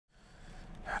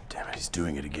he's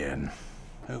doing it again.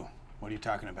 Who? What are you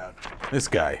talking about? This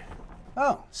guy,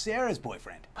 Oh, Sarah's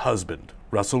boyfriend. husband,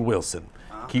 Russell Wilson,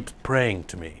 keeps praying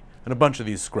to me. And a bunch of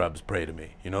these scrubs pray to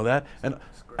me. You know that? And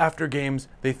after games,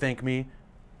 they thank me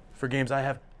for games I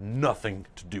have nothing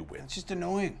to do with. It's just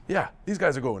annoying. Yeah, these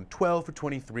guys are going 12 for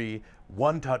 23,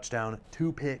 1 touchdown,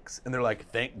 2 picks, and they're like,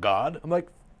 thank God. I'm like,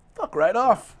 fuck right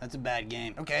off. That's a bad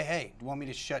game. Okay, hey, do you want me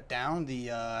to shut down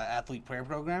the athlete prayer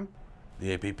program?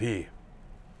 The APP.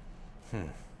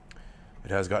 It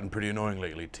has gotten pretty annoying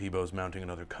lately. Tebow's mounting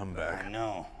another comeback. I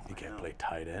know. He can't play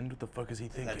tight end? What the fuck is he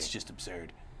thinking? That's just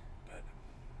absurd.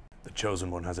 The chosen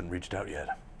one hasn't reached out yet.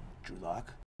 Drew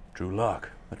Lock? Drew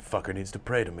Lock. That fucker needs to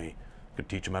pray to me. Could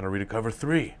teach him how to read a cover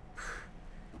 3.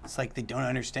 It's like they don't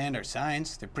understand our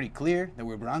signs. They're pretty clear that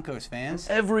we're Broncos fans.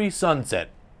 Every sunset,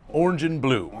 orange and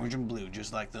blue. Orange and blue,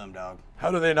 just like them, dog.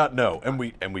 How do they not know? And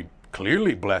we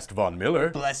clearly blessed Von Miller.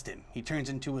 Blessed him. He turns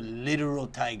into a literal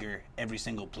tiger every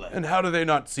single play. And how do they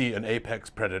not see an apex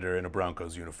predator in a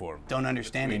Broncos uniform? Don't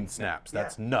understand Between it. snaps.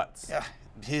 That's nuts. Yeah,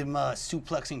 him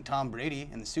suplexing Tom Brady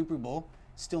in the Super Bowl,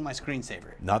 still my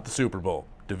screensaver. Not the Super Bowl.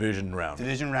 Division round.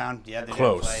 Division round, yeah, they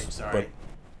Close, didn't play. Sorry.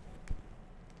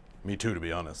 but me too, to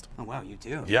be honest. Oh wow, you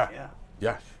too. Yeah.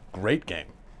 Great game.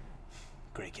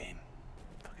 Great game.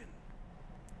 Fucking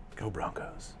go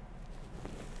Broncos.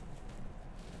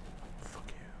 Fuck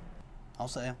you. I'll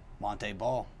say Monte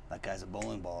Ball. That guy's a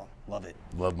bowling ball. Love it.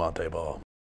 Love Monte Ball.